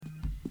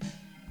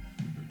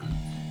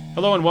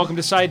Hello and welcome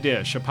to Side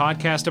Dish, a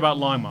podcast about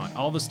Longmont.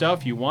 All the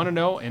stuff you want to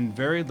know and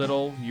very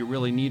little you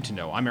really need to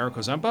know. I'm Eric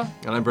Ozempa.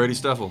 And I'm Brady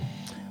Steffel.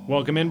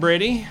 Welcome in,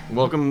 Brady.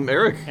 Welcome,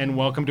 Eric. And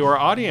welcome to our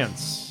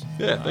audience.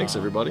 Yeah, thanks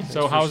everybody.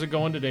 So how's it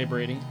going today,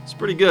 Brady? It's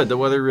pretty good. The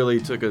weather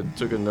really took a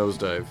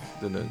nosedive,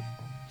 didn't it?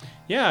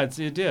 Yeah,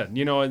 it did.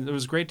 You know, it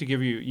was great to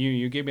give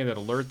you gave me that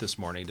alert this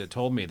morning that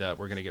told me that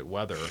we're going to get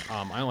weather.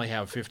 I only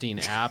have 15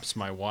 apps,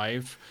 my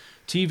wife,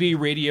 TV,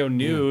 radio,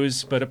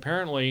 news, but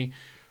apparently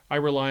I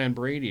rely on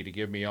Brady to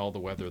give me all the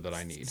weather that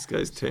I need. This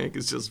guy's tank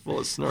is just full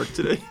of snark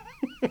today.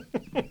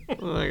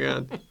 Oh my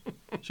God.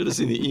 Should have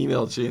seen the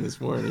email chain this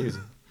morning. He was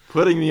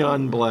putting me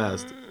on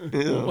blast.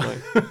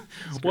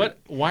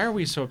 Why are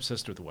we so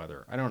obsessed with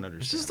weather? I don't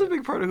understand. It's just a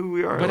big part of who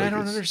we are. But I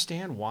don't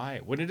understand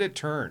why. When did it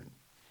turn?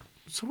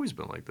 It's always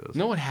been like this.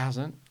 No, it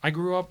hasn't. I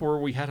grew up where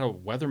we had a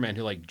weatherman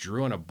who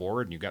drew on a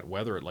board and you got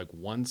weather at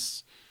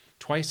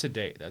twice a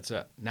day. That's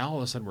it. Now all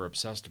of a sudden we're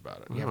obsessed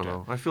about it. I don't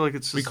know. I feel like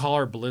it's just... We call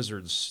our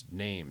blizzards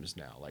names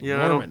now.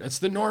 Norman. It's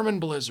the Norman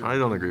blizzard. I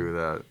don't agree with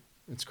that.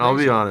 It's crazy. I'll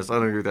be honest. I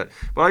don't agree with that.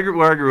 But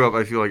where I grew up,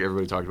 I feel like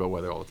everybody talked about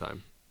weather all the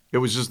time. It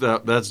was just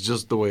that's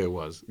just the way it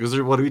was. Because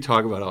what do we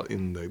talk about out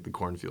in the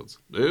cornfields?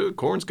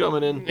 Corn's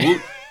coming in. Ooh,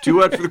 too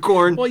wet for the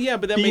corn. Well, yeah,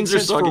 but that makes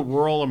sense for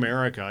rural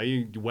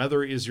America.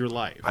 Weather is your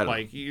life.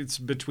 It's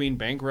between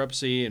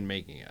bankruptcy and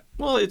making it.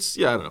 Well, I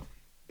don't know.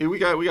 We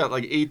got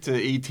like 8 to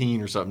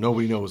 18 or something.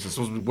 Nobody knows. It's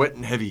supposed to be wet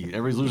and heavy.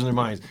 Everybody's losing their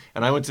minds.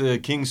 And I went to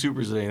King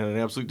Soopers today and had an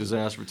absolute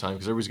disaster time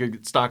because everybody's going to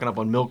get stocking up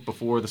on milk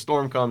before the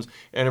storm comes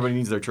and everybody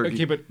needs their turkey.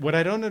 Okay, but what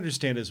I don't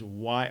understand is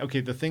why...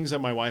 Okay, the things that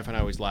my wife and I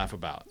always laugh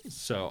about.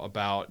 So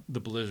about the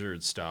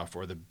blizzard stuff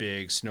or the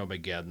big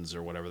snowmageddons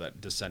or whatever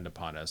that descend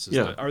upon us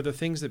are the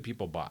things that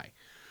people buy.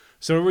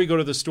 So when we go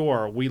to the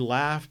store, we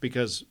laugh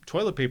because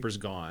toilet paper's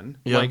gone.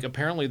 Yeah.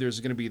 Apparently there's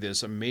going to be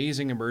this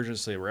amazing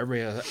emergency where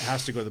everybody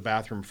has to go to the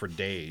bathroom for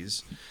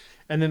days.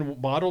 And then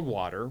bottled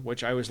water,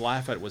 which I always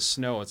laugh at with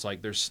snow. It's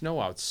like there's snow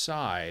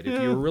outside. Yeah.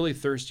 If you were really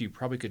thirsty, you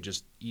probably could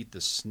just eat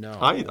the snow.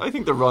 I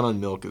think the run on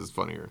milk is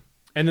funnier.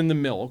 And then the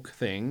milk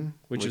thing,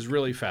 which is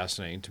really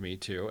fascinating to me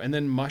too. And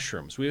then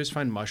mushrooms. We always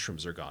find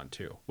mushrooms are gone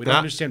too. We don't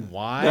understand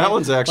why. That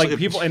one's actually...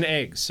 people and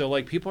eggs.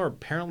 So people are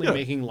apparently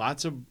making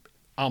lots of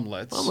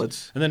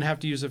omelets, and then have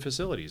to use the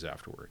facilities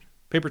afterward.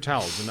 Paper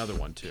towel is another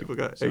one too. People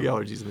got egg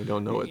allergies and they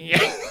don't know it.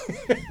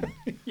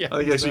 Yeah, I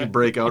think actually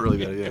break out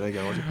really bad. Yeah, egg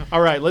allergy. All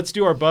right, let's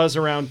do our buzz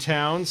around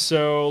town.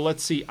 So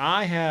let's see.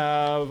 I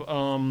have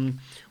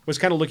was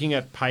kind of looking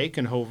at Pike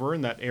and Hover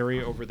and that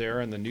area over there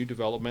and the new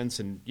developments.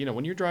 And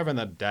when you're driving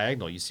that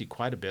diagonal, you see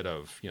quite a bit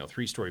of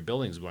 3-story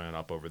buildings going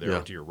up over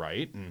there to your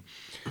right, and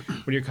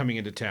when you're coming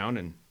into town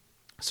and.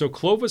 So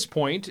Clovis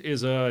Point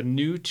is a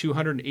new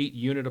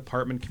 208-unit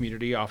apartment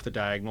community off the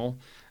diagonal,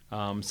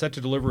 set to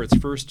deliver its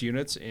first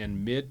units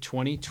in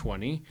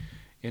mid-2020,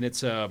 and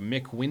it's a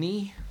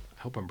McWhinney.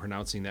 I hope I'm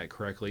pronouncing that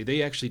correctly.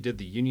 They actually did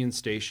the Union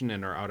Station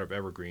and are out of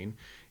Evergreen.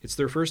 It's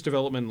their first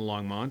development in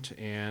Longmont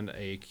and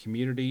a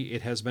community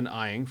it has been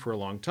eyeing for a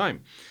long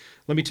time.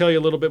 Let me tell you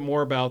a little bit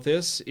more about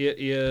this. It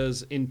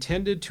is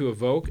intended to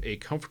evoke a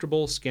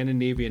comfortable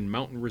Scandinavian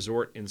mountain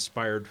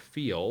resort-inspired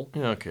feel.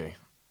 Okay.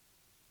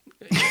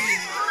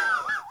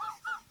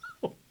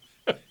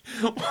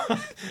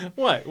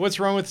 What? What's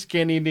wrong with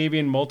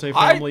Scandinavian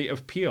multifamily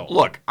appeal?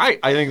 Look, I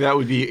think that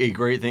would be a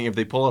great thing if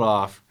they pull it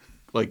off.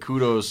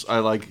 Kudos. I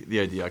like the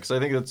idea because I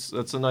think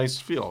that's a nice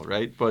feel,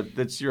 right? But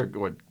that's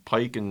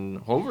Pike and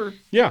Hover?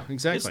 Yeah,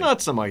 exactly. It's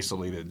not some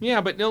isolated.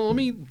 Yeah, but let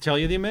me tell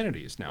you the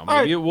amenities now.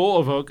 Maybe it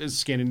will evoke a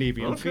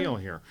Scandinavian feel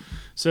here.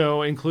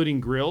 So, including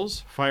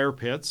grills, fire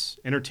pits,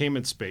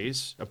 entertainment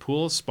space, a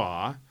pool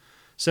spa,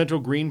 central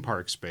green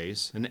park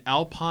space, an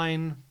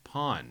alpine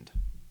pond.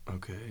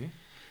 Okay.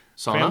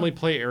 Sauna? Family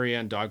play area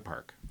and dog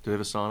park. Do they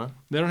have a sauna?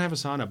 They don't have a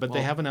sauna, but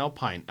they have an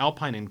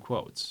alpine in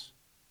quotes,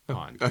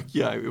 pond.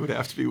 Yeah, it would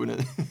have to be,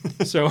 wouldn't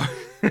it? So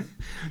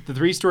the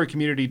 3-story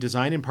community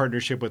designed in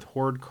partnership with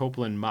Horde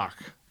Copeland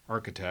Mach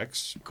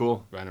Architects.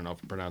 Cool. I don't know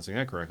if I'm pronouncing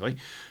that correctly.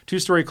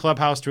 2-story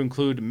clubhouse to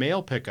include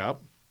mail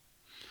pickup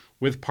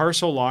with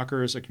parcel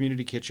lockers, a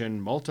community kitchen,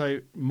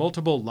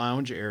 multiple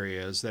lounge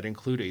areas that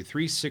include a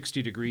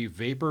 360-degree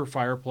vapor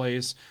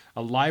fireplace,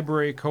 a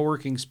library,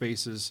 co-working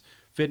spaces,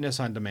 fitness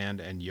on demand,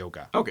 and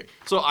yoga. Okay.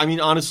 So, I mean,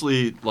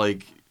 honestly,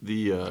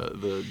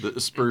 the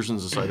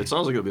aspersions aside, it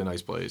sounds like it'll be a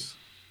nice place.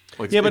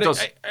 But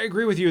I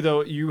agree with you,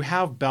 though. You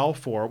have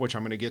Balfour, which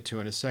I'm going to get to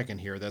in a second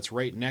here, that's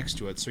right next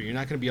to it, so you're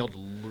not going to be able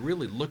to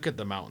really look at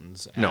the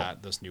mountains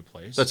at this new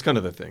place. That's kind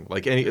of the thing.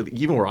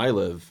 Even where I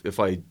live, if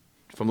I'm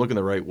looking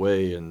the right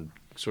way and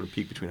sort of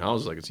peek between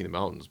houses, I can see the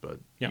mountains, but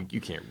you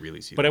can't really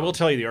see them. But I will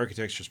tell you, the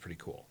architecture is pretty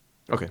cool.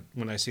 Okay.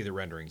 When I see the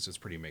renderings, it's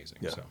pretty amazing.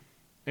 Yeah. So,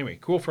 anyway,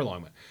 cool for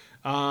Longmont.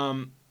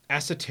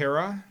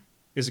 Acetera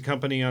is a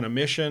company on a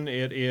mission.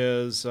 It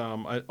is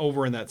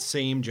over in that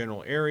same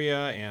general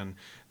area, and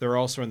they're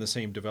also in the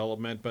same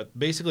development. But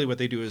basically what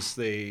they do is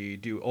they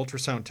do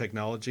ultrasound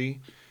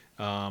technology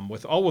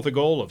with the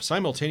goal of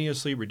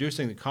simultaneously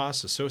reducing the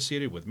costs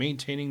associated with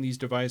maintaining these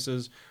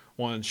devices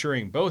while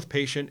ensuring both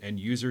patient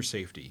and user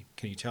safety.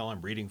 Can you tell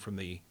I'm reading from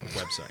the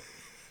website?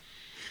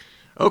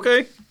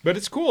 Okay. But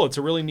it's cool. It's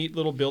a really neat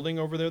little building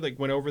over there. They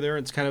went over there.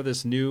 It's kind of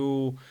this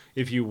new,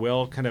 if you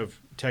will, kind of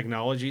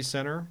technology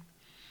center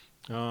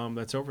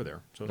that's over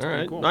there. So it's All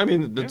pretty right. cool. I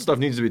mean, that Yeah. stuff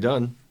needs to be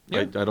done.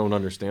 Yeah. I don't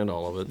understand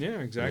all of it. Yeah,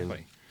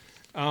 exactly.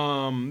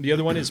 The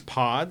other one is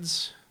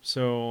pods.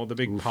 So the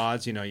big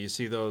pods, you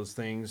see those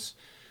things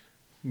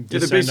they're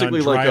descend basically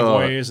on like a-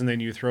 driveways, and then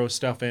you throw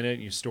stuff in it,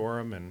 and you store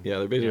them, and Yeah,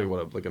 they're basically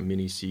like a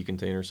mini sea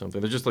container or something.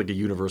 They're just like a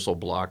universal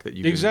block that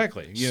you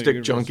Exactly. can Yeah,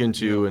 stick junk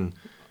universal, into, yeah. and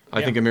I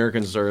Yeah. think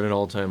Americans are at an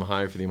all-time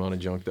high for the amount of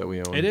junk that we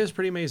own. It is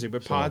pretty amazing.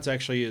 But pods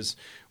actually is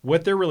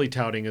what they're really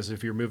touting is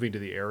if you're moving to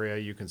the area,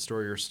 you can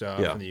store your stuff,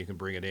 Yeah. and then you can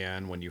bring it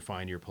in when you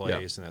find your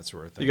place and that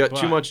sort of thing. You got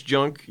too But- much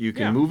junk, you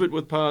can Yeah. move it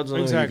with pods on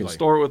it, you Exactly. can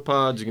store it with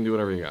pods, you can do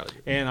whatever you got to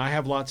do. And I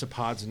have lots of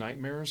pods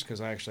nightmares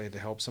because I actually had to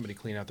help somebody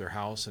clean out their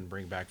house and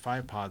bring back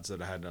 5 pods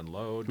that I had to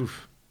unload.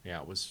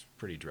 Yeah, it was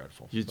pretty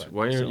dreadful. But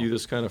Why aren't still. you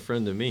this kind of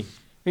friend to me?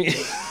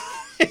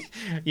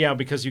 Yeah,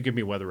 because you give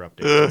me weather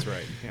updates. That's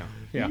right.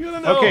 Yeah. You gotta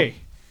know. Okay.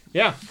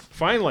 Yeah.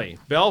 Finally,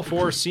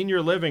 Balfour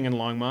Senior Living in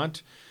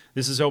Longmont.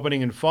 This is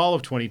opening in fall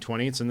of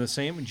 2020. It's in the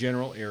same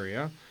general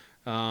area.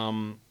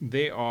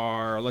 They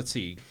are, let's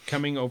see,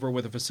 coming over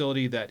with a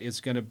facility that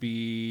is going to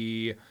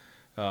be,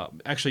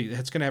 actually,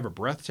 it's going to have a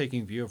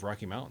breathtaking view of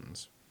Rocky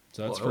Mountains.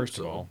 So that's Well, I hope first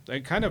of so. all.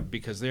 And kind of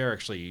because they are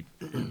actually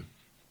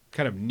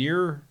kind of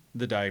near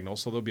the diagonal,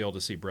 so they'll be able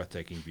to see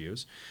breathtaking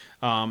views.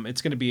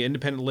 It's going to be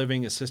independent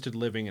living, assisted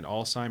living, and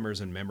Alzheimer's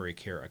and memory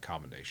care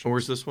accommodation.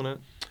 Where's this one at?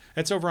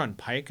 It's over on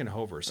Pike and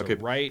Hover, so Okay,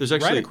 right there's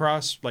actually-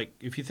 across, like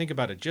if you think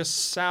about it,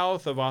 just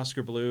south of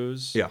Oscar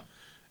Blues. Yeah.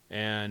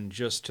 And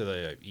just to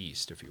the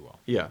east, if you will.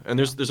 Yeah, and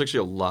there's actually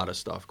a lot of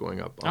stuff going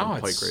up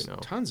on Pike it's right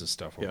now. tons of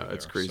stuff over Yeah, there.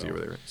 it's crazy so- over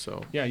there.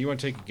 So Yeah, you want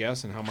to take a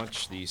guess on how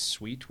much the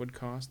suite would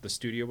cost, the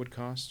studio would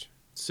cost?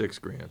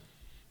 $6,000.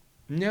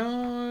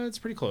 No, it's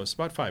pretty close.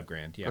 About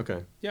 $5,000. Yeah.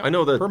 Okay. Yeah. I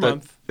know that per that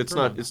month. It's Per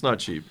not month. it's not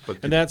cheap, but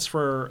And that's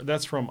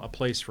from a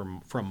place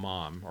from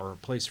mom or a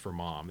place for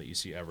mom that you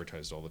see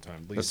advertised all the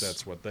time. At least That's-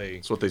 that's what they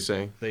that's what they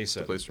say.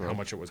 said. place for How mom.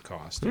 much it would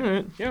cost. All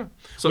right. Yeah.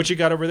 So- What you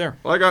got over there?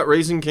 Well, I got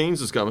Raising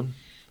Cane's is coming,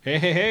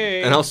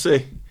 Hey. and I'll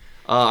say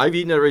I've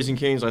eaten at Raising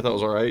Cane's. I thought it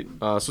was all right.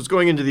 So it's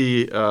going into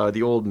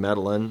the old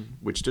Madeleine,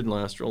 which didn't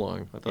last real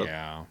long. I thought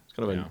Yeah. it's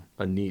kind of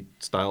a neat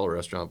style of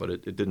restaurant, but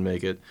it didn't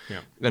make it. Yeah.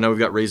 And now we've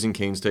got Raising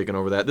Cane's taking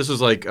over that. This is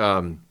like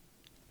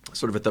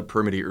sort of at the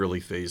permitty early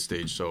phase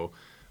stage. So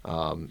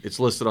it's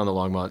listed on the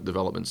Longmont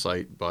development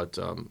site, but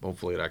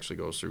hopefully it actually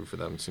goes through for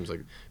them. It seems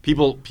like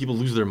people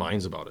lose their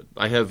minds about it.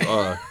 I have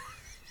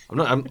I'm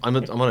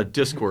on a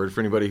Discord for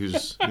anybody who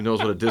knows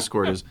what a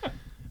Discord is.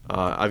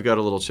 I've got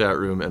a little chat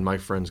room, and my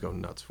friends go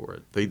nuts for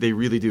it. They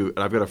really do. And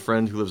I've got a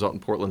friend who lives out in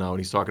Portland now, and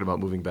he's talking about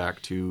moving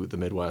back to the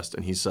Midwest.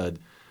 And he said,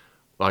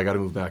 well, I got to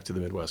move back to the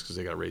Midwest because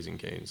they got Raising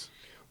Cane's.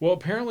 Well,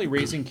 apparently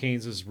Raising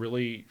Cane's is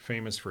really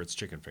famous for its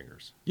chicken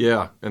fingers.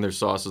 Yeah, and their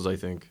sauces, I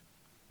think.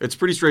 It's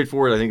pretty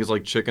straightforward. I think it's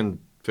like chicken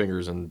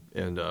fingers, and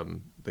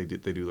they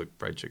do like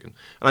fried chicken.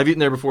 And I've eaten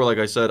there before, like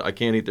I said. I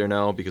can't eat there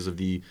now because of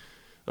the,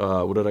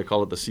 what did I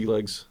call it, the sea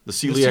legs? The The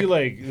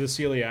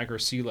celiac or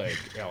sea leg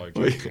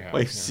allergy.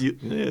 It's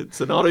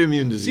an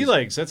autoimmune disease. Sea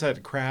legs, that's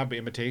that crab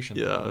imitation.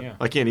 Yeah, thing.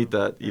 I can't eat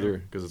that either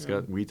because it's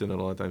got wheat in it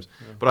a lot of times.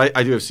 But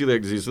I do have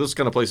celiac disease, so this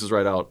kind of place is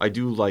right out. I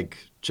do like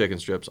chicken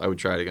strips. I would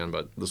try it again,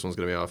 but this one's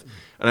going to be off.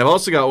 And I've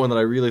also got one that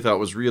I really thought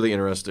was really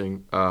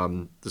interesting.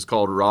 It's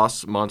called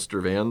Ross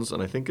Monster Vans,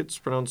 and I think it's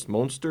pronounced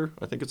Monster.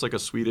 I think it's like a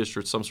Swedish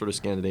or some sort of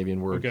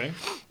Scandinavian word. Okay.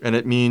 And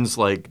it means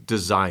like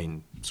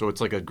design. So it's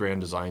like a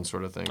grand design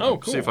sort of thing. Oh,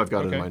 cool. See if I've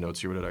got it Okay. in my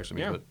notes here what it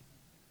actually means. Yeah.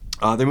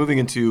 But they're moving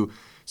into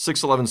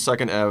 611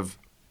 Second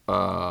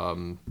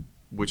Ave,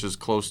 which is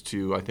close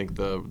to, I think,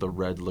 the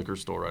Red liquor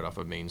store right off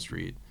of Main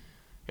Street.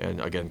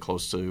 And again,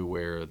 close to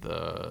where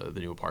the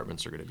new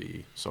apartments are going to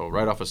be. So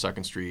right off of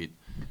 2nd Street,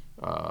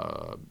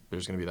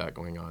 there's going to be that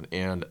going on.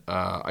 And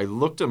I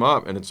looked them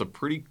up, and it's a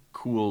pretty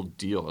cool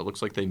deal. It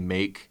looks like they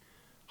make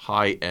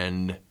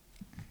high-end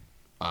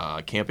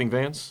camping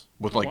vans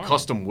with like Wow.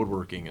 custom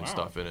woodworking and Wow.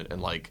 stuff in it,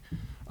 and like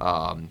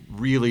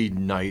really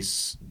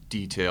nice,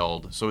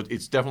 detailed. So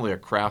it's definitely a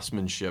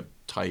craftsmanship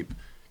type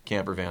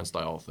camper van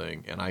style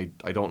thing, and I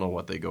don't know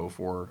what they go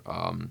for.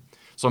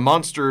 So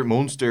monster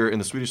in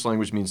the Swedish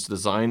language means to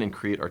design and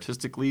create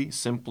artistically,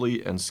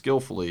 simply, and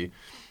skillfully.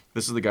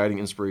 This is the guiding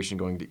inspiration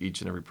going to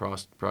each and every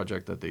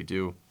project that they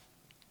do.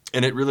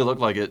 And it really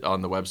looked like it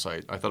on the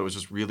website. I thought it was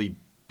just really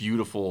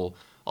beautiful,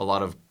 a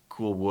lot of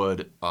cool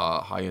wood,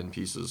 high-end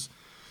pieces.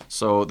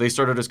 So they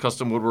started as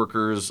custom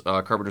woodworkers,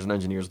 carpenters and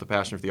engineers with a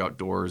passion for the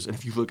outdoors. And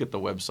if you look at the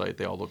website,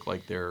 they all look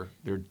like they're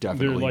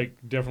definitely... They're like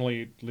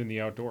definitely in the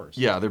outdoors.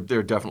 Yeah,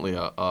 they're definitely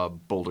a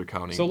Boulder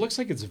County. So it looks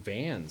like it's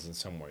vans in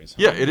some ways.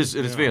 Huh? Yeah, it is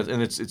vans,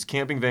 and it's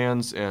camping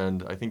vans,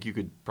 and I think you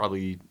could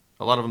probably,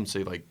 a lot of them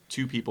say like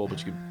 2 people,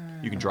 but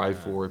you can drive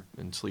 4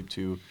 and sleep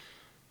 2,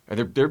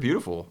 and they're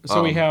beautiful.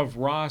 So we have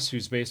Ross,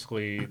 who's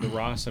basically the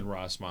Ross and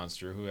Ross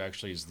monster, who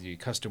actually is the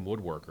custom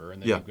woodworker,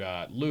 and then Yeah. you've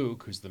got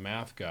Luke, who's the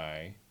math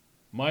guy,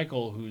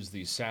 Michael, who's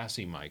the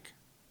sassy Mike.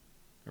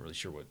 Not really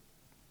sure what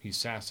He's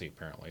sassy,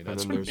 apparently. And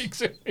That's then what there's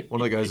makes it. one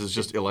of the guys is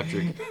just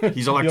electric.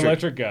 He's The electric.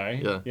 electric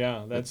guy. Yeah.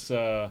 Yeah. That's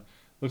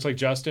looks like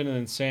Justin, and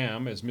then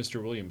Sam is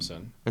Mr.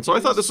 Williamson. And so I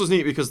thought this was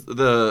neat because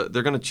they're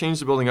going to change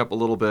the building up a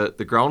little bit.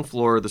 The ground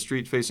floor, the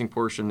street-facing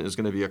portion, is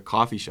going to be a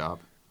coffee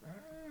shop.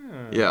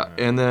 Yeah,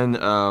 and then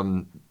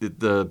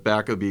the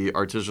back will be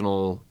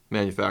artisanal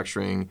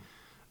manufacturing,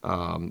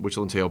 which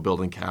will entail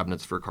building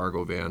cabinets for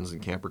cargo vans and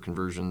camper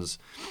conversions.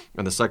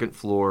 And the second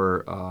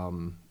floor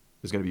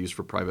is going to be used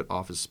for private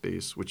office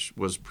space, which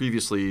was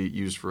previously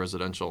used for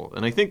residential.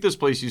 And I think this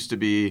place used to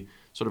be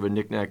sort of a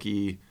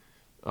knick-knacky,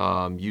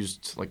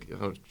 used like I'm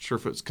not sure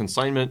if it's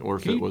consignment or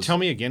if Can it you was. tell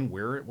me again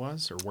where it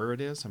was or where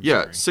it is? I'm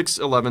Yeah, sorry.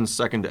 611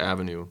 Second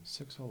Avenue.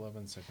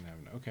 611 Second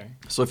Avenue. Okay.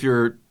 So if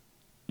you're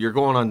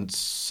going on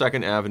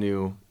Second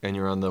Avenue and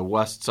you're on the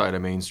west side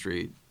of Main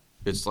Street,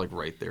 it's like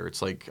right there.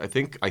 It's like I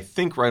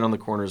think right on the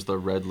corner is the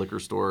Red Liquor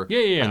Store.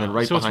 Yeah. And then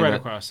right so behind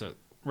it's that,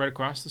 right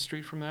across the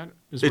street from that.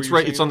 Is it's where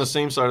right. you're It's on the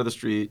saying same side of the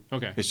street.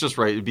 Okay. It's just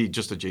right. It'd be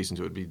just adjacent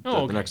to it. It'd be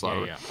Oh, the next lot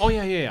over. Yeah. Oh,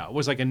 yeah. It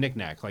was like a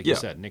knick-knack, like you Yeah.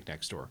 said,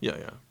 knick-knack store. Yeah.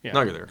 Yeah.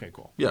 Now you're there. Okay,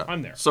 cool. Yeah,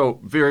 I'm there. So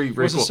very It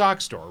very was cool. a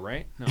sock store,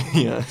 right? No.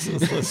 Yeah,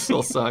 it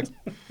still sucks.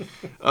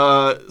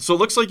 So it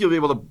looks like you'll be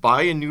able to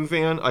buy a new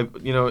van.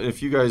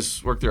 If you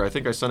guys work there, I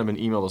think I sent them an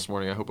email this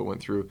morning. I hope it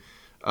went through.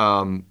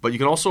 But you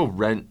can also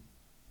rent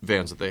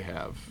vans that they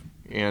have,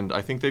 and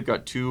I think they've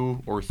got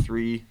 2 or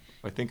 3.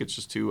 I think it's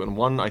just 2, and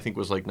one I think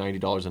was like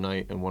 $90 a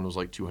night, and one was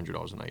like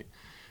 $200 a night.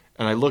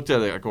 And I looked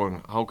at it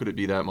going, how could it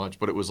be that much?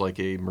 But it was like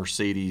a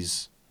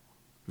Mercedes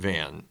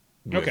van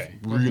with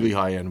really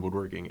high-end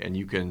woodworking, and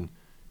you can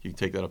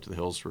take that up to the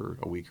hills for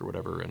a week or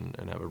whatever and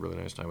have a really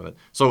nice time with it.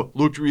 So it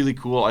looked really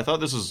cool. I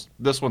thought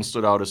this one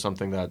stood out as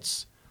something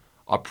that's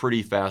a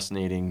pretty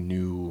fascinating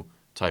new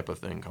type of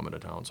thing coming to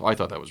town. So I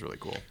thought that was really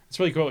cool. It's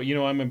really cool.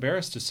 I'm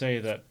embarrassed to say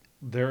that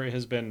there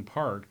has been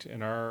parked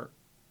in our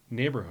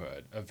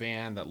neighborhood a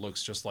van that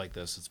looks just like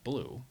this. It's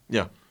blue.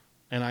 Yeah.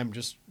 And I'm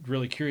just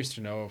really curious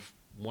to know if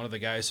one of the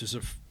guys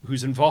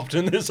who's involved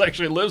in this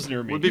actually lives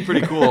near me. Would be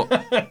pretty cool.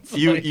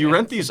 You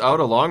rent these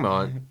out of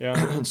Longmont.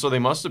 Yeah. So they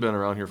must have been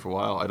around here for a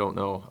while. I don't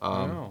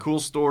know.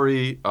 Cool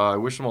story. I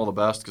wish them all the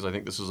best because I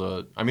think this is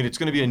it's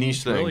going to be a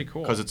niche thing. Really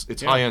cool. Because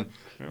it's high end.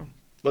 Yeah.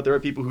 But there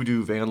are people who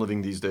do van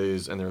living these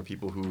days, and there are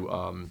people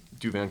who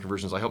do van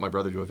conversions. I helped my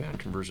brother do a van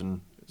conversion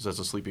as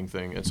a sleeping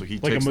thing, and so he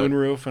Like takes a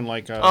moonroof and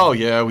like a... Oh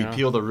yeah, we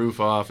peel the roof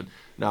off. And,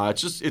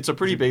 it's a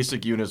pretty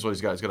basic unit. Is what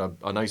he's got. He's got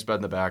a nice bed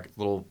in the back,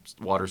 little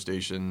water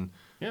station,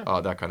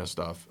 that kind of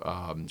stuff.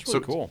 It's really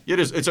cool. It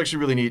is. It's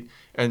actually really neat.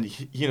 And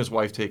he and his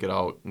wife take it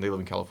out, and they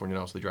live in California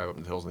now, so they drive up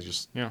in the hills and they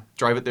just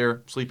drive it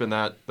there, sleep in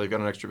that. They've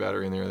got an extra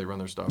battery in there. They run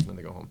their stuff, and then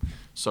they go home.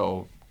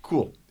 So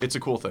cool. It's a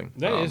cool thing.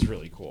 That is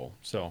really cool.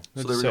 So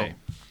there we go.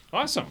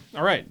 Awesome.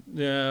 All right.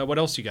 What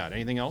else you got?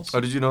 Anything else? Oh,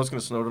 did you know it's going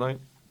to snow tonight?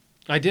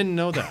 I didn't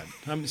know that.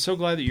 I'm so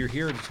glad that you're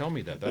here to tell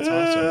me that. That's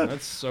awesome.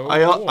 That's so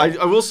cool.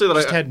 I will say that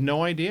I just had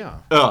no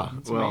idea.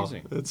 It's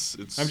amazing.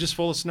 It's. I'm just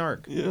full of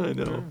snark. Yeah, I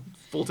know.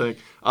 Full tank.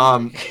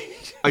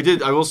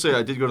 I will say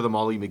I did go to the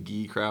Molly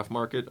McGee Craft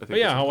Market. I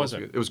think how was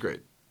it? It was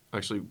great.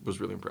 Actually, was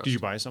really impressed. Did you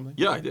buy something?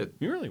 Yeah, I did.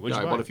 You really? What'd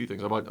you I buy? bought a few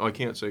things. I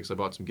can't say because I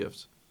bought some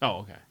gifts. Oh,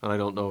 okay. And I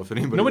don't know if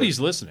anybody. Nobody's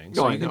listening,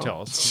 so No, you I can know.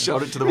 tell us.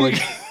 Shout it to the mic.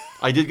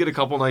 I did get a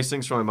couple nice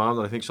things from my mom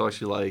that I think she'll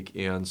actually like,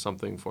 and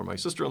something for my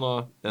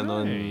sister-in-law. And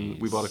then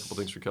we bought a couple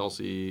things for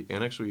Kelsey.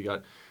 And actually,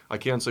 I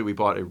can say we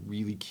bought a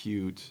really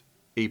cute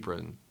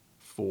apron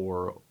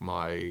for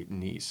my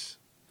niece.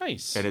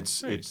 Nice. And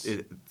it's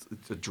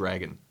a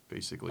dragon,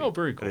 basically. Oh,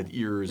 very cool. And it had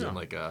ears and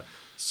like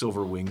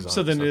silver wings on it.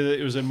 So then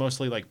So- was it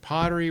mostly like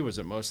pottery? Was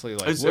it mostly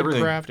like It's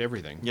everything. woodcraft?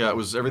 Everything. Yeah, it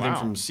was everything Wow.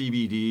 from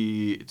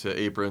CBD to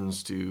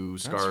aprons to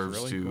scarves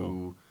really to,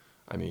 cool.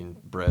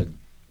 bread.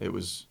 It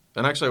was,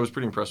 and actually, I was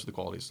pretty impressed with the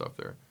quality of stuff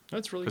there.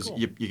 That's really Because cool.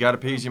 you got to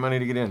pay your money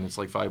to get in. It's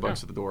like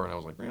 $5 at the door, and I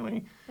was like,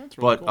 really? That's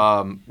really But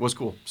cool. was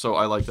cool. So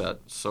I like that.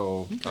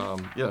 So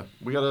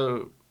we got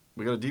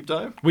a deep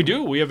dive. We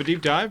do. We have a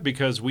deep dive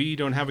because we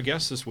don't have a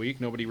guest this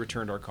week. Nobody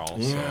returned our calls.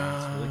 So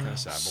it's really kind of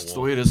sad. It's But the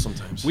way it is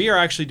sometimes. we are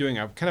actually doing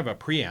a kind of a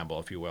preamble,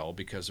 if you will,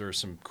 because there are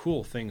some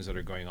cool things that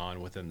are going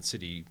on within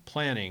city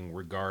planning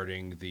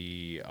regarding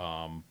the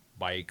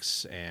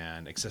bikes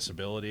and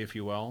accessibility, if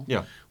you will,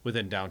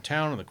 within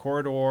downtown and the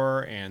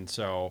corridor. And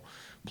so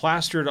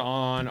plastered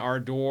on our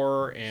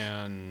door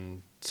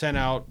and sent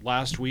out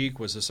last week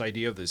was this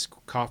idea of this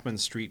Kaufman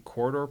Street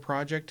corridor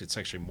project. It's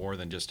actually more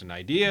than just an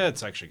idea.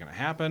 It's actually going to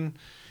happen.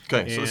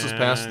 Okay, so this is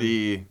past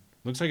the...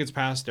 Looks like it's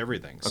past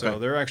everything. Okay. So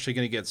they're actually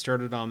going to get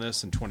started on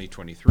this in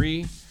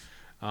 2023.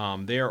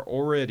 They are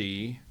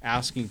already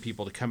asking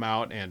people to come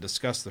out and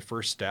discuss the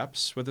first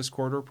steps with this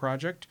corridor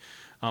project.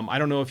 I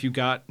don't know if you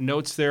got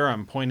notes there.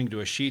 I'm pointing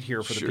to a sheet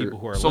here for the people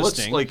who are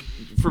listening. So let's,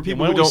 for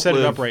people why who don't we don't set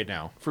live... it up right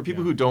now? For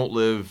people who don't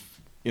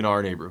live in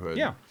our neighborhood.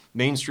 Yeah.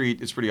 Main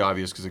Street is pretty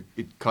obvious because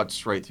it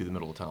cuts right through the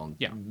middle of town,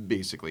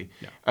 basically.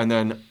 Yeah. And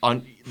then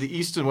on the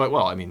east and west,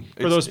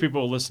 For those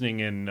people listening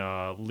in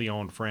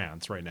Lyon,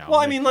 France right now. Well,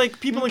 I mean, like,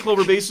 people in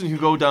Clover Basin who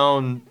go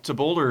down to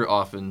Boulder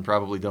often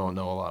probably don't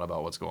know a lot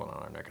about what's going on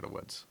in our neck of the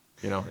woods,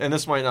 And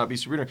this might not be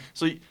super...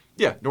 So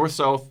Yeah,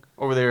 north-south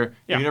over there.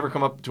 Yeah. If you never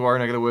come up to our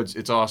neck of the woods,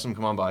 it's awesome.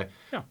 Come on by.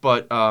 Yeah.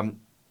 But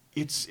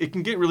it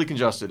can get really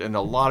congested, and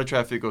a lot of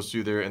traffic goes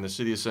through there, and the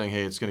city is saying,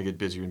 hey, it's going to get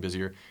busier and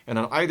busier. And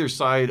on either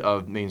side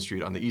of Main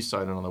Street, on the east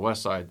side and on the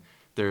west side,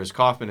 there's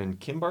Kaufman and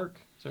Kimbark.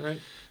 Is that right?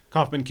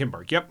 Kaufman,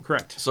 Kimbark. Yep,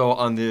 correct. So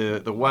on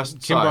the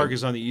west side... Kimbark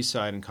is on the east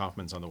side and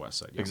Kaufman's on the west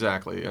side. Yep.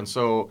 Exactly. And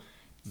so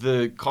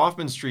the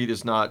Kaufman Street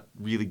is not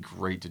really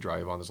great to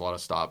drive on. There's a lot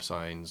of stop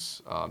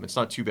signs. It's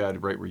not too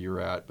bad right where you're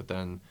at, but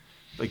then,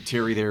 like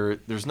Terry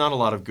there's not a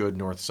lot of good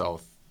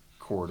north-south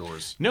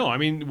corridors. No, I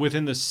mean,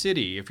 within the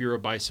city, if you're a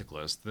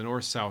bicyclist, the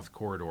north-south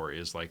corridor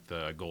is like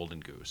the golden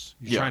goose.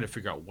 You're trying to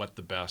figure out what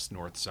the best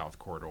north-south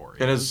corridor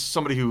is. And as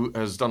somebody who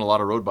has done a lot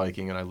of road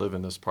biking, and I live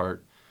in this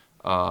part,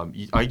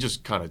 I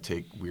just kind of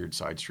take weird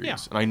side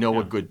streets. Yeah. And I know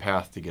a good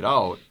path to get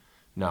out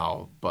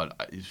now, but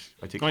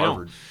I take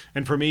Harvard.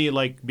 And for me,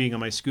 like being on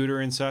my scooter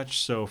and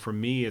such, so for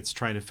me, it's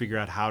trying to figure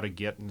out how to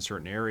get in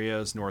certain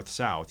areas,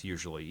 north-south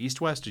usually.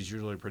 East-west is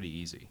usually pretty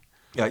easy.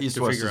 Yeah, east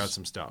to west figure out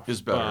some stuff.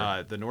 Is better.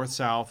 But the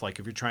north-south, like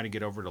if you're trying to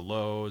get over to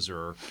Lowe's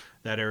or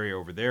that area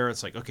over there,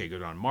 it's like, okay, go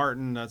down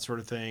Martin, that sort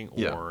of thing.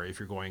 Or if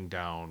you're going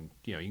down,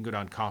 you can go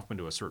down Kaufman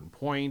to a certain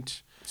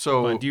point.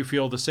 So, but do you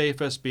feel the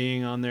safest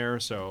being on there?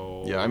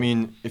 So yeah, I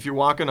mean, if you're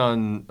walking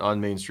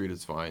on Main Street,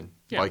 it's fine.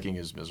 Yeah. Biking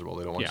is miserable.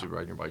 They don't want you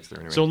riding your bikes there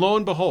anyway. So lo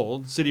and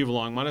behold, City of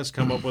Longmont has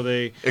come up with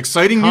a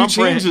exciting new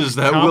changes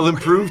that will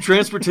improve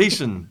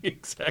transportation.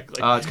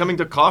 Exactly. It's coming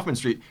to Kaufman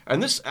Street,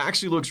 and this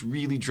actually looks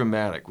really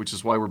dramatic, which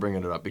is why we're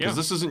bringing it up, because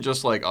this isn't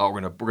just like, oh,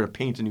 we're gonna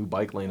paint a new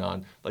bike lane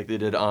on like they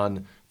did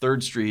on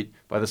 3rd Street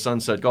by the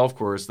Sunset Golf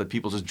Course that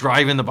people just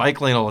drive in the bike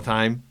lane all the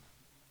time.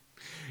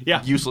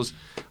 Yeah, useless.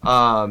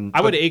 I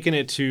would akin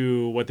it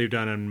to what they've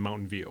done in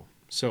Mountain View.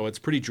 So it's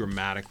pretty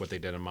dramatic what they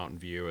did in Mountain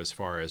View as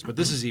far as, but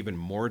this is even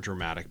more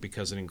dramatic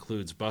because it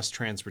includes bus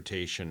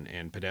transportation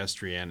and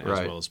pedestrian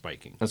as well as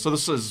biking. And so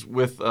this is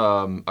with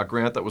a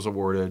grant that was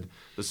awarded.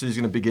 The city's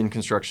going to begin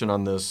construction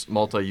on this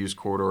multi-use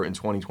corridor in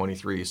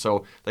 2023.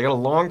 So they got a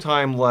long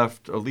time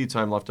left, a lead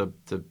time left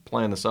to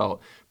plan this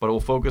out, but it will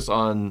focus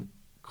on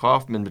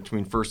Kaufman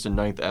between 1st and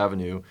 9th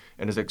Avenue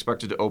and is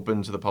expected to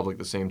open to the public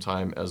the same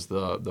time as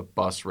the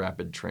bus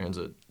rapid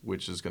transit,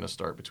 which is going to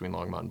start between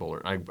Longmont and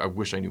Boulder. I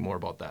wish I knew more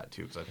about that,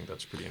 too, because I think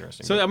that's pretty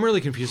interesting. So I'm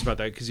really confused about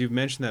that because you've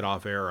mentioned that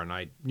off air, and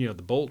the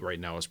Bolt right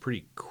now is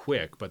pretty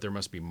quick, but there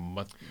must be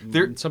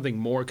something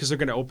more because they're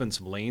going to open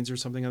some lanes or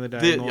something on the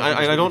diagonal.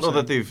 I don't know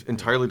that they've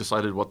entirely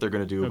decided what they're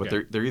going to do, but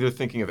they're either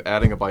thinking of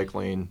adding a bike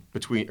lane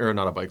between, or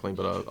not a bike lane,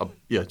 but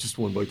just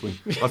one bike lane.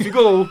 Off you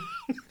go.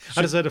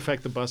 How does that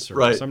affect the bus service?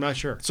 Right. I'm not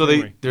sure. So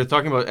they're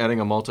talking about adding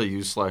a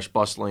multi-use /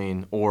 bus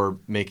lane or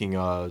making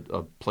a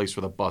place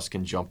where the bus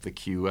can jump the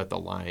queue at the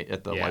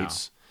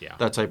lights,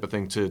 that type of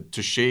thing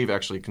to shave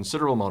actually a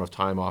considerable amount of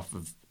time off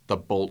of the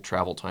Bolt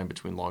travel time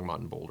between Longmont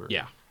and Boulder.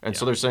 Yeah. And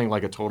so they're saying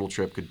like a total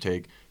trip could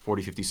take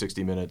 40, 50,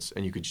 60 minutes,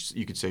 and you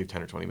could save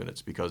 10 or 20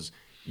 minutes because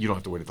you don't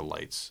have to wait at the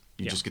lights.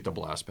 You just get to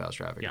blast past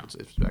traffic. Yeah.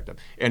 It's backed up.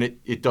 And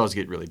it does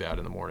get really bad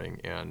in the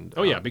morning. And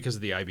because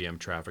of the IBM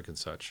traffic and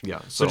such.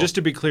 Yeah. So just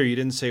to be clear, you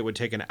didn't say it would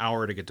take an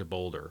hour to get to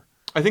Boulder.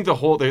 I think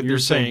they're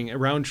saying a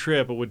round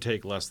trip, it would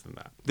take less than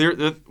that.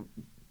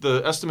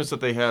 The estimates that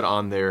they had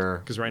on there...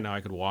 Because right now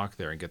I could walk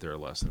there and get there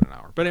in less than an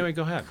hour. But anyway,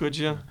 go ahead. Could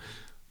you?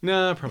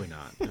 No, probably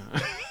not.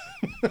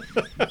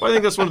 Well, I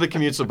think that's one of the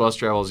commutes of bus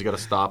travel is you got to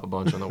stop a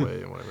bunch on the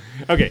way and whatever.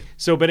 Okay,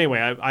 so but anyway,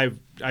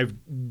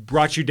 I've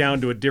brought you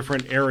down to a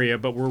different area,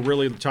 but we're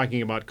really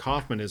talking about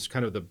Kaufman is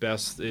kind of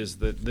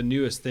the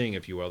newest thing,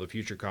 if you will, the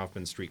future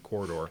Kaufman Street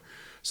corridor.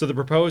 So the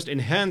proposed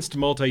enhanced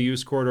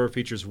multi-use corridor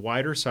features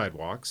wider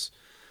sidewalks,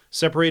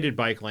 separated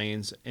bike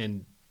lanes,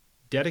 and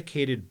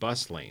dedicated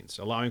bus lanes,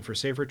 allowing for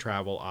safer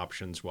travel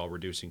options while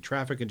reducing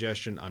traffic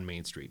congestion on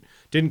Main Street.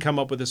 Didn't come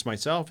up with this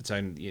myself. It's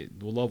a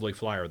lovely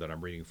flyer that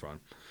I'm reading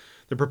from.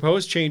 The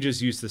proposed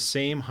changes use the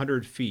same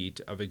 100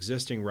 feet of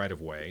existing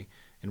right-of-way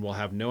and will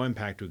have no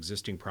impact to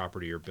existing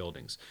property or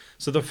buildings.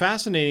 So the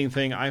fascinating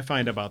thing I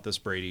find about this,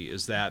 Brady,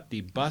 is that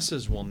the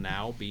buses will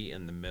now be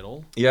in the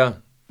middle. Yeah.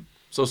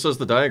 So says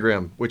the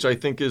diagram, which I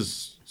think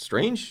is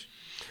strange.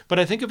 But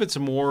I think if it's a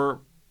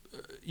more...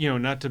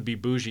 not to be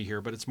bougie here,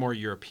 but it's more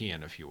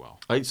European, if you will.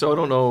 So I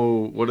don't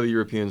know, what do the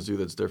Europeans do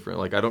that's different?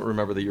 Like, I don't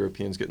remember the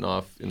Europeans getting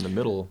off in the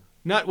middle.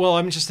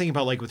 I'm just thinking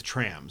about like with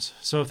trams.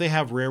 So if they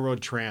have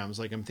railroad trams,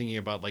 like I'm thinking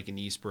about like in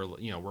East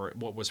Berlin, where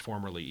what was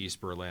formerly East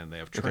Berlin, they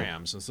have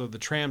trams. Okay. And so the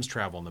trams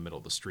travel in the middle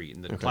of the street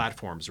and the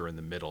platforms are in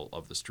the middle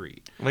of the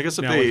street. And I guess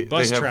if with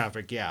bus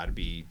traffic,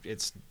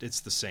 it's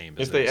the same.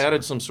 If they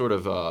added some sort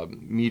of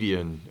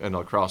median and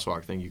a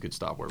crosswalk thing, you could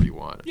stop wherever you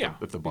want.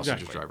 If the buses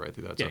just drive right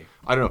through that. So,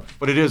 I don't know.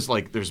 But it is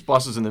like there's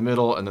buses in the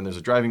middle and then there's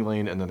a driving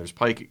lane and then there's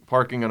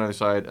parking on either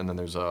side and then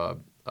there's a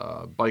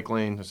bike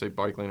lane. I say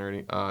bike lane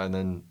already, and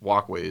then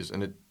walkways,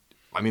 and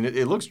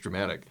it looks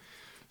dramatic.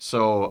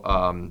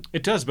 So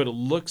it does, but it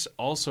looks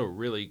also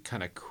really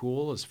kind of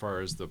cool as far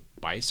as the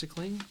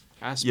bicycling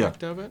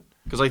aspect of it.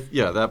 Because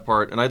that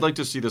part, and I'd like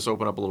to see this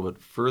open up a little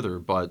bit further.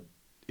 But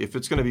if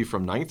it's going to be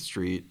from 9th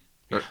Street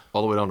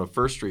all the way down to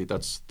 1st Street,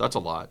 that's a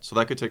lot. So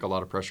that could take a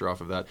lot of pressure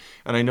off of that.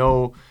 And I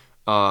know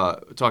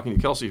talking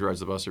to Kelsey, who rides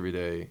the bus every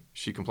day,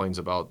 she complains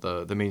about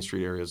the Main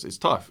Street areas. It's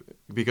tough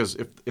because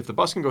if the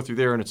bus can go through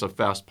there and it's a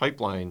fast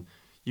pipeline,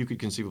 you could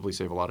conceivably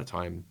save a lot of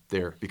time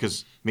there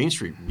because Main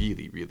Street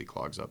really, really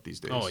clogs up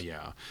these days. Oh,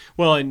 yeah.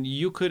 Well, and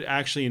you could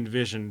actually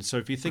envision, so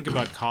if you think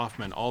about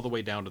Kaufman all the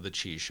way down to the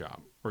cheese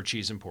shop or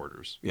Cheese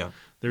Importers, Yeah.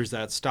 there's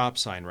that stop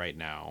sign right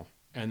now,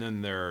 and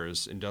then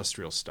there's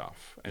industrial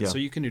stuff. And so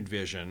you can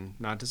envision,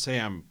 not to say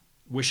I'm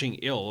wishing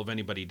ill of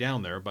anybody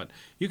down there, but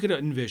you could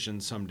envision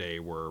someday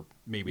where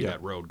maybe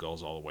that road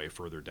goes all the way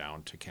further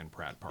down to Ken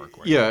Pratt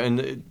Parkway. Yeah, and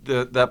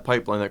that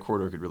pipeline, that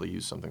corridor could really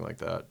use something like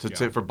that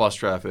for bus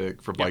traffic,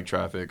 for bike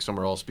traffic,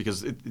 somewhere else.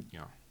 Because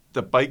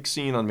the bike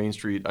scene on Main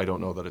Street, I don't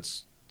know that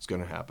it's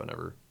going to happen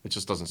ever. It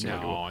just doesn't seem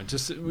like it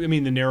will. No,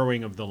 the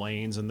narrowing of the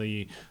lanes and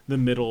the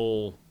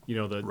middle,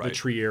 the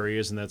tree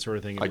areas and that sort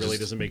of thing, really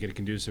doesn't make it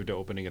conducive to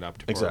opening it up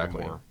to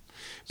Exactly. more.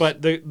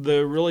 But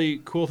the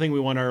really cool thing we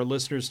want our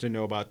listeners to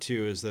know about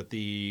too is that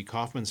the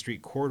Kaufman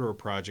Street Corridor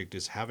Project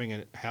is having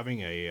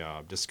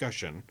a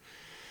discussion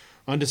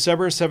on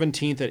December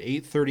 17th at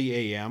 8:30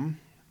 a.m.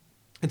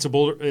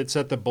 It's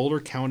at the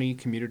Boulder County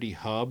Community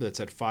Hub. That's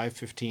at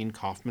 515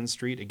 Kaufman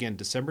Street. Again,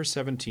 December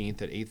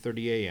 17th at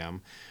 8:30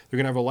 a.m. They're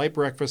going to have a light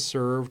breakfast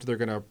served. They're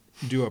going to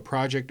do a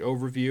project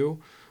overview,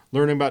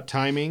 learn about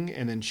timing,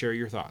 and then share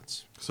your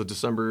thoughts. So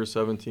December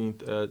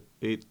 17th at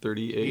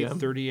 8:30 a.m.?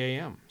 8:30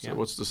 a.m. So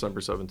what's December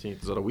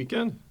 17th? Is that a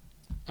weekend?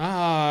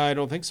 I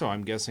don't think so.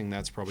 I'm guessing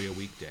that's probably a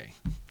weekday.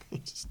 You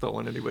just don't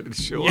want anybody to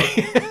show up.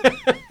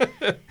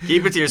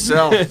 Keep it to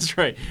yourself. That's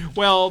right.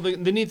 Well, the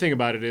neat thing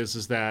about it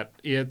is that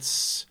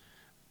it's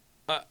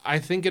I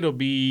think it'll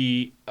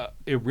be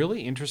a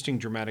really interesting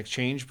dramatic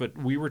change, but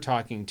we were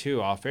talking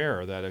too off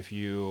air that if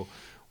you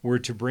were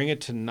to bring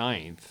it to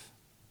 9th,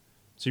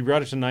 so you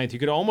brought it to 9th, you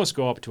could almost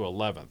go up to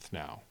 11th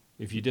now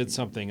if you did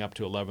something up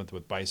to 11th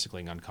with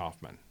bicycling on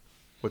Kaufman.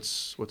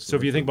 What's So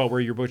if you think about where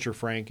your Butcher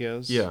Frank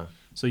is, yeah.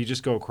 So you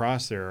just go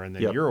across there, and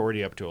then you're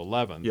already up to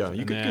 11th. Yeah,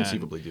 you could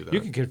conceivably do that.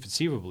 You could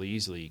conceivably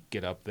easily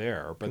get up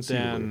there, but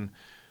then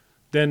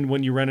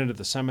when you run into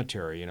the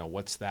cemetery,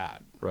 what's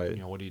that?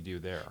 Right. What do you do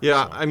there?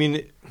 Yeah, So. I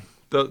mean,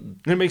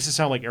 It makes it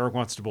sound like Eric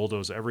wants to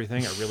bulldoze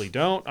everything. I really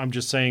don't. I'm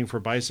just saying for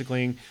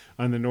bicycling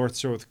on the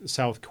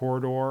north-south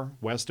corridor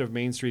west of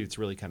Main Street, it's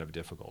really kind of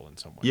difficult in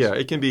some ways. Yeah,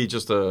 it can be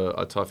just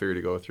a tough area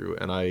to go through.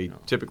 And I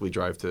typically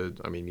drive to,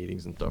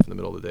 meetings and stuff in the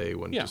middle of the day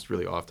when just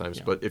really off times.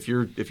 Yeah. But if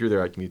you're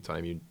there at commute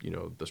time, you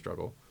know the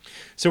struggle.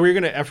 So we're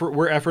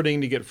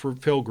efforting to get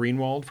Phil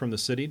Greenwald from the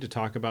city to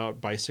talk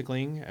about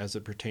bicycling as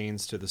it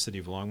pertains to the city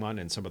of Longmont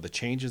and some of the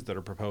changes that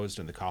are proposed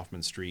in the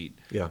Kaufman Street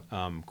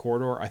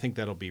corridor. I think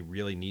that'll be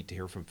really neat to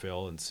hear from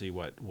Phil and see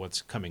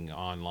what's coming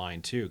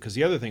online too. Because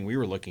the other thing we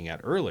were looking at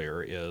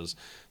earlier is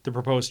the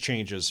proposed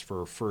changes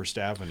for First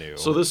Avenue.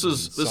 So this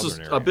is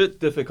a bit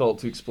difficult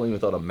to explain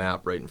without a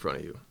map right in front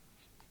of you.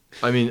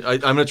 I mean, I'm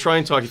going to try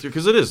and talk you through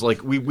because it is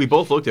like we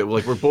both looked at it,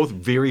 like we're both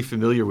very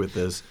familiar with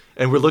this,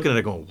 and we're looking at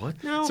it going,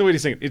 "What now?" So wait a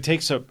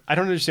second. I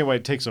don't understand why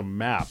it takes a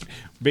map.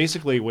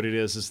 Basically, what it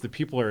is the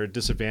people are at a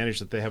disadvantage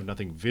that they have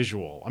nothing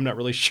visual. I'm not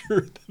really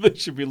sure that they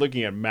should be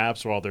looking at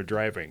maps while they're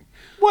driving.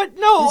 What?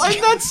 No, I'm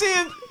not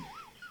saying.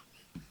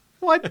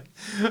 What?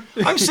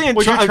 I'm saying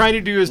what you're trying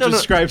to do is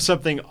describe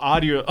something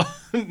audio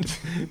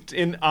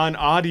on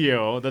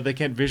audio that they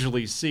can't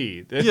visually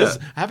see.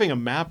 Having a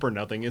map or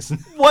nothing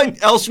isn't.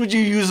 What else would you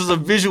use as a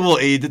visual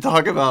aid to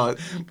talk about?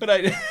 But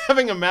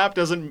having a map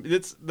doesn't.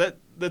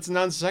 That's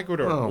non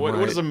sequitur. Oh, what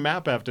does a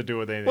map have to do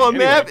with anything? Well, a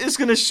map is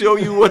going to show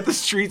you what the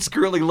streets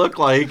currently look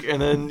like, and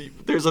then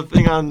there's a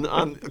thing on.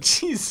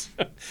 Jeez.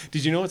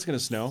 Did you know it's going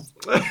to snow?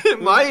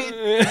 It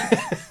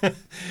might.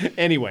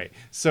 Anyway,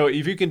 so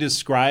if you can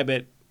describe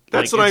it.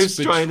 That's what I was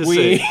trying to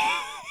say.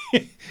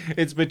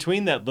 It's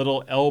between that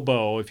little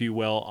elbow, if you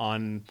will,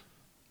 on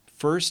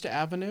First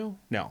Avenue.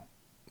 No,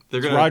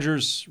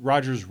 Rogers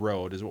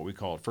Road is what we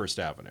call it. First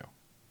Avenue.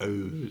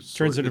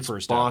 Turns into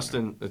First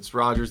Boston. Avenue. It's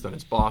Rogers, then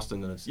it's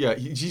Boston, then it's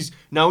He's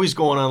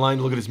going online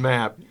to look at his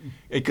map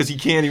because he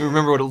can't even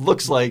remember what it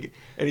looks like,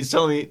 and he's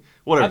telling me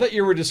whatever. I thought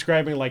you were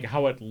describing like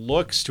how it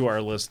looks to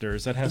our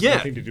listeners. That has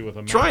nothing to do with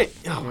a map. Try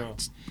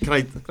it.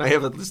 Can I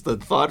have just a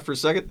thought for a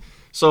second?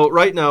 So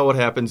right now what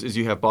happens is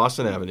you have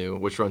Boston Avenue,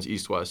 which runs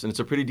east-west, and it's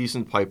a pretty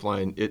decent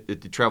pipeline.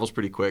 It travels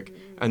pretty quick.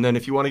 And then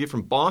if you want to get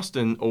from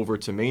Boston over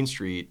to Main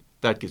Street,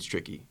 that gets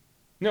tricky.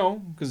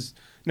 No,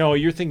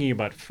 you're thinking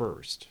about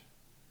First.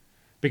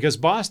 Because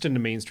Boston to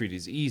Main Street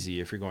is easy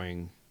if you're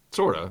going...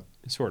 Sort of.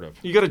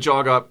 You got to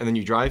jog up, and then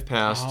you drive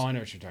past... Oh, I know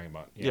what you're talking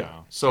about. Yeah.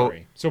 So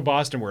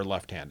Boston where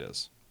left hand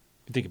is.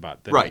 Think about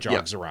it. It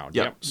jogs around.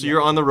 Yep. So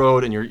you're on the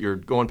road and you're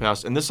going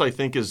past, and this I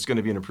think is going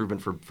to be an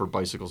improvement for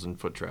bicycles and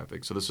foot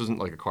traffic. So this isn't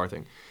like a car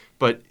thing,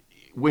 but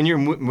when you're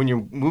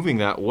moving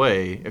that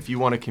way, if you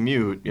want to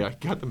commute, I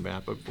got the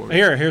map up for me.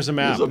 Here's a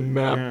map. Here's a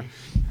map. Yeah.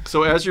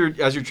 So as you're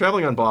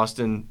traveling on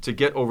Boston to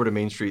get over to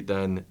Main Street,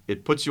 then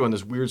it puts you on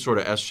this weird sort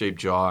of S-shaped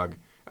jog,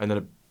 and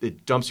then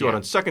it dumps you out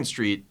on 2nd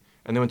Street,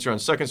 and then once you're on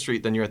 2nd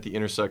Street, then you're at the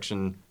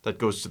intersection that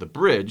goes to the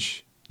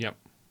bridge. Yep.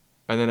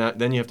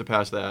 And then you have to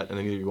pass that, and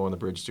then either you go on the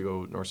bridge to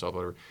go north, south,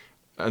 whatever.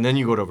 and then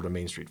you go over to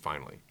Main Street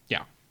finally.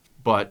 Yeah.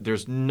 But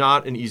there's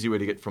not an easy way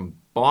to get from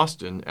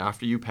Boston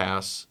after you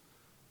pass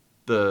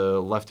the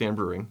Left Hand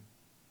Brewing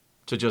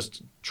to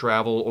just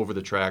travel over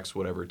the tracks,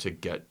 whatever, to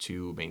get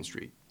to Main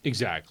Street.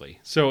 Exactly.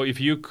 So if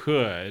you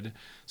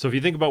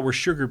think about where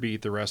Sugar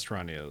Beet, the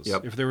restaurant is,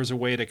 Yep. if there was a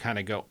way to kind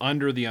of go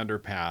under the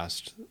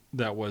underpass,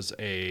 that was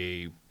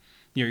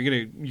you're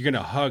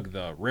gonna hug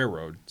the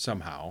railroad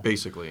somehow.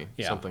 Basically,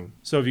 Yeah. something.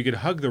 So if you could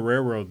hug the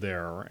railroad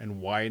there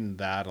and widen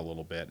that a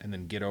little bit, and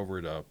then get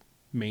over to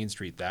Main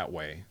Street that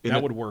way,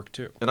 that would work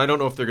too. And I don't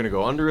know if they're going to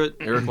go under it.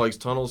 Eric likes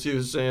tunnels, he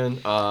was saying.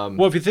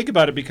 Well, if you think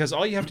about it, because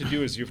all you have to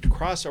do is you have to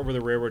cross over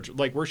the railroad,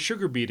 like where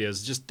Sugar Beet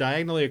is, just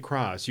diagonally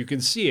across. You can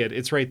see it.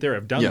 It's right there.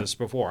 I've done this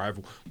before. I've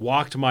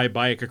walked my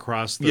bike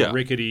across the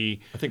rickety,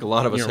 I think a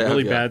lot of us have,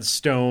 really bad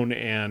stone,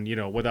 and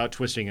without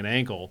twisting an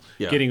ankle,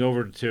 getting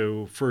over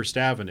to First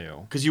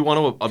Avenue. Because you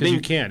want to. Because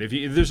you can. If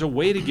there's a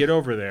way to get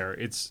over there,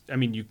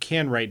 you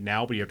can right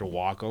now, but you have to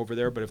walk over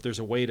there. But if there's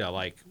a way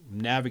to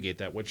navigate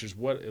that, which is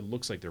what it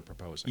looks like they're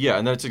proposing. Yeah,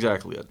 and that's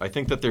exactly it. I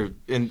think that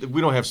and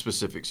we don't have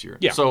specifics here.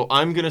 Yeah. So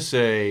I'm going to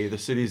say the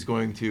city's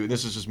going to,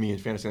 this is just me in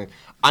fantasy,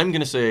 I'm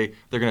going to say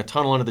they're going to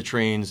tunnel under the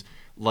trains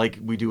like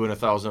we do in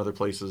 1,000 other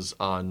places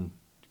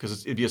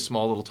because it'd be a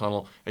small little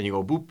tunnel, and you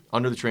go boop,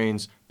 under the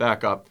trains,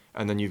 back up,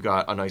 and then you've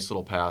got a nice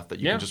little path that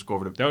you can just go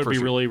over to. That would be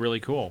really,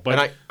 really cool. But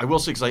and I will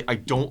say, because I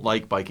don't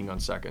like biking on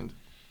 2nd.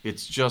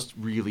 It's just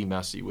really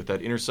messy with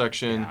that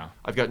intersection. Yeah.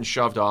 I've gotten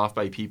shoved off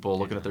by people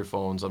looking at their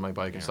phones on my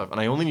bike and stuff, and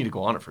I only need to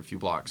go on it for a few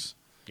blocks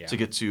to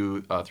get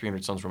to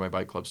 300 Suns where my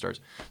bike club starts.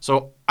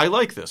 So I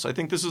like this. I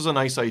think this is a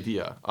nice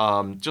idea.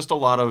 Just a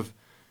lot of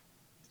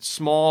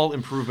small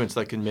improvements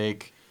that can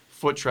make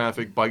foot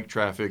traffic, bike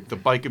traffic, the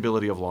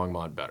bikeability of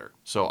Longmont better.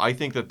 So I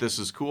think that this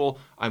is cool.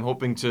 I'm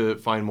hoping to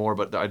find more,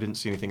 but I didn't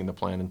see anything in the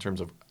plan in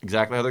terms of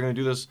exactly how they're going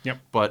to do this. Yep.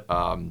 But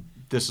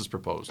this is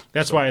proposed.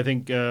 That's why I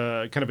think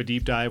kind of a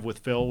deep dive with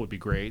Phil would be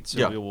great. So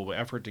Yeah. we will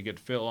effort to get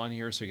Phil on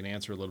here so he can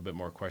answer a little bit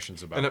more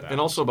questions about that. And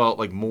also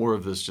about more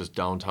of this just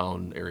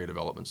downtown area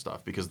development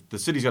stuff, because the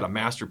city's got a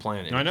master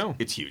plan. I know.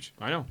 It's huge.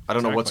 I know. I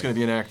don't know what's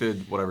Exactly. going to be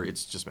enacted, whatever.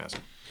 It's just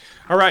massive.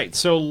 All right,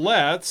 so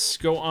let's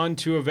go on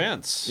to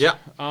events. Yeah.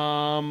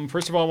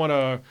 First of all, I want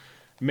to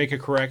make a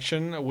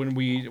correction.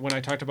 When I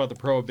talked about the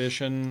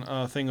Prohibition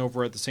thing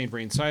over at the St.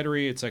 Vrain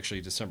Cidery, it's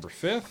actually December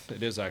 5th.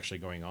 It is actually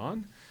going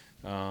on.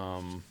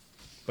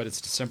 But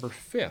it's December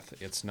 5th.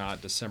 It's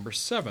not December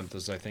 7th,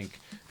 as I think.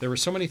 There were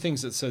so many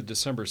things that said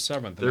December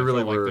 7th, and There I really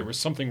felt like were. there was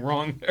something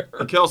wrong there.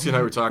 And Kelsey and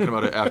I were talking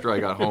about it after I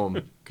got home,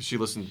 because she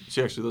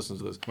actually listens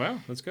to this. Wow,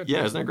 that's good.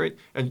 Yeah, isn't that great?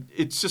 And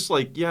it's just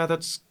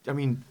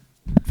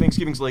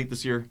Thanksgiving's late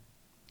this year,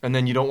 and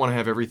then you don't want to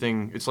have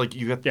everything. It's like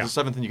you got the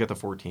 7th and you got the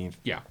 14th.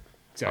 Yeah,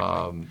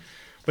 exactly.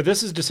 But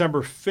this is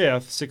December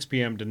 5th, 6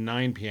 p.m. to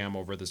 9 p.m.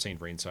 over at the St.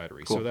 Vrain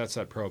Cidery. Cool. So that's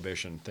that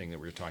Prohibition thing that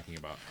we were talking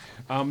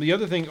about. The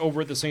other thing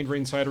over at the St.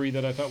 Vrain Cidery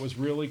that I thought was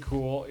really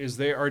cool is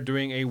they are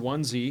doing a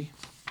onesie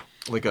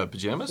Like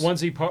pajamas?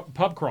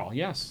 pub crawl,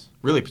 yes.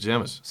 Really,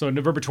 pajamas? So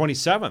November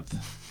 27th.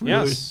 Really?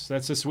 Yes,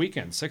 that's this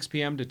weekend, 6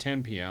 p.m. to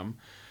 10 p.m.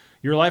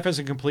 Your life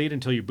isn't complete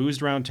until you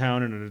boozed around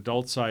town in an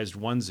adult-sized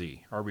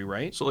onesie. Are we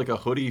right? So like a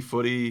hoodie,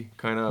 footy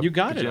kind of. You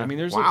got pajama. it. I mean,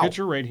 there's Wow. a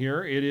picture right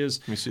here. It is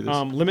Let me see this.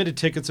 limited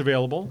tickets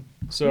available.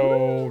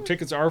 So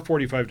tickets are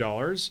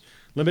 $45.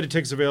 Limited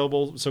tickets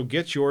available. So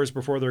get yours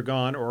before they're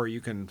gone, or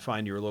you can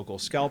find your local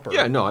scalper.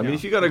 Yeah, no, I mean,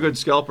 if you got a good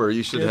scalper,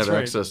 you should That's have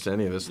right. access to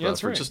any of this stuff Yeah,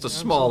 that's for right. just a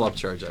small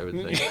upcharge, I would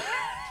think.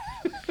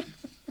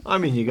 I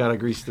mean, you got to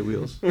grease the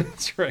wheels.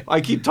 That's right.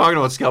 I keep talking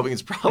about scalping.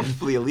 It's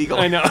probably illegal.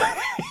 I know.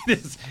 It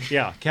is.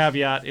 Yeah,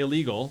 caveat,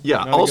 illegal. Yeah,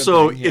 Not a good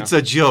also, thing. Yeah. it's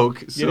a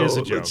joke. So It is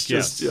a joke. let's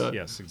Yes, just,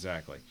 yes,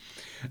 exactly.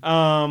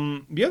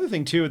 The other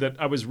thing too that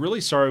I was really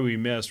sorry we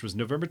missed was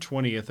November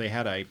 20th. They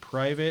had a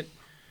private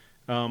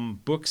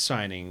book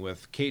signing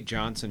with Kate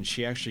Johnson.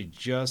 She actually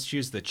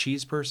she's the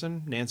cheese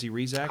person Nancy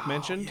Rizak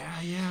mentioned,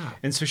 Yeah.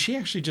 and so she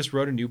actually just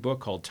wrote a new book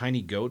called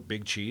Tiny Goat,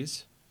 Big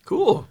Cheese,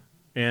 Cool.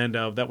 and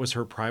that was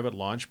her private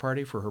launch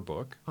party for her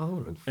book. Oh, that would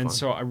have been fun. And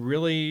so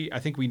I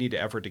think we need to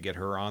effort to get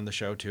her on the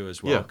show too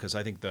as well, Yeah. because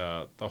I think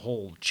the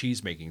whole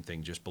cheese making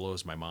thing just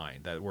blows my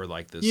mind that we're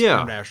like this Yeah.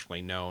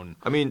 internationally known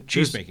I mean,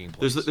 cheese making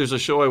place. There's a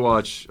show I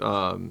watch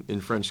in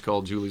French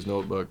called Julie's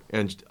Notebook,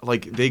 and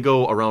they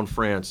go around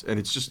France, and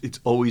it's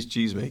always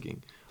cheese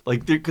making.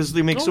 Because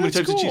they make so many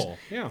that's types of cheese. cool.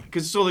 Yeah.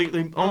 Because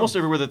they almost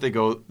everywhere that they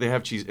go, they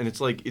have cheese, and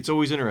it's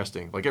always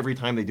interesting. Like every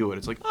time they do it,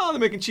 it's like, oh, they're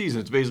making cheese, and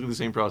it's basically the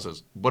same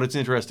process, but it's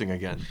interesting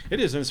again. It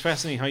is, and it's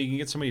fascinating how you can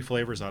get so many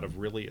flavors out of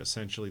really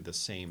essentially the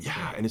same Yeah,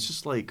 thing. and it's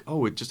just like,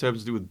 oh, it just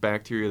happens to do with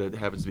bacteria that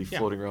happens to be Yeah.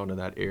 floating around in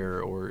that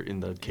air or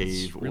in the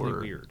cave. really or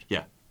weird.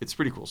 Yeah, it's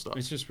pretty cool stuff.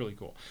 It's just really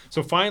cool.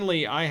 So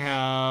finally, I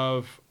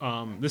have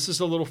this is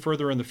a little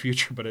further in the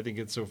future, but I think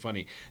it's so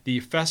funny.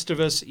 The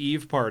Festivus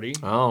Eve party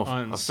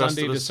on a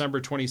Sunday, Festivus. December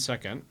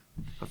 22nd.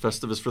 A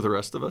Festivus for the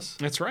rest of us.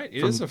 That's right. It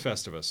From- is a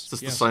Festivus. Is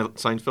this Yes. the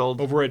Seinfeld?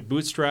 Over at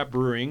Bootstrap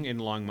Brewing in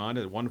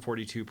Longmont at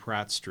 142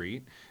 Pratt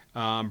Street.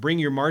 Bring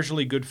your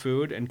marginally good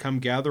food and come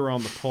gather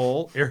on the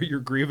pole, air your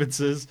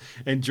grievances,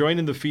 and join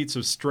in the feats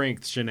of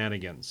strength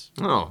shenanigans.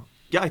 Oh,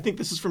 Yeah, I think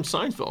this is from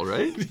Seinfeld,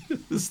 right?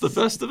 This is the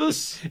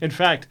Festivus. In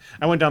fact,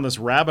 I went down this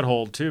rabbit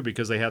hole too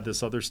because they had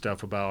this other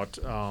stuff about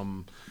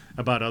other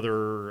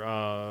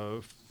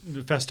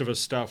Festivus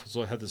stuff.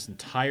 So I had this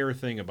entire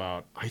thing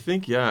about. I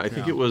think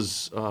it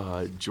was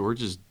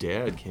George's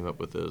dad came up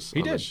with this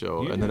on the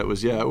show, and then it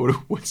was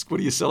what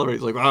do you celebrate?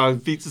 It's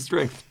like pizza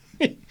strength.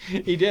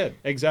 He did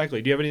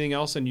exactly. Do you have anything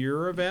else in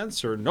your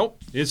events or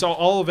nope? It's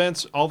all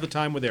events all the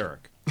time with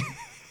Eric.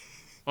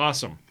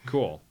 Awesome,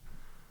 cool.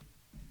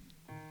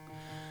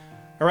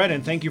 All right,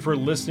 and thank you for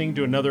listening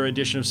to another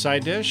edition of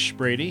Side Dish.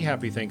 Brady,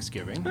 happy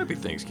Thanksgiving. Happy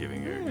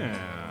Thanksgiving, Eric.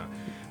 Yeah.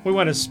 We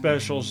want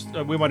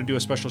to do a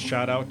special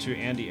shout out to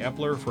Andy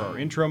Epler for our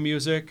intro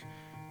music.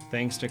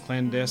 Thanks to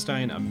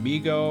Clandestine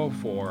Amigo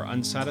for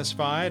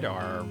Unsatisfied,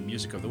 our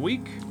music of the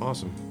week.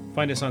 Awesome.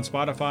 Find us on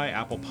Spotify,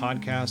 Apple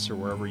Podcasts, or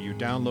wherever you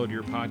download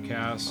your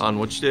podcasts. On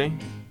which day?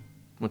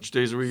 Which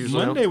days are we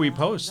usually Monday out? we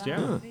post,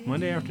 yeah.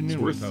 Monday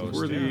afternoon we post.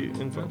 Worthy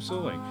info.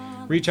 Absolutely.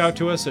 Reach out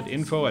to us at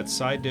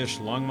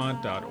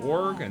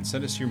info@sidedishlongmont.org and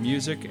send us your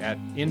music at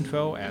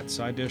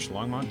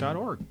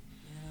info@sidedishlongmont.org.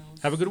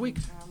 Have a good week.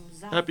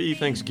 Happy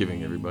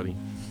Thanksgiving, everybody.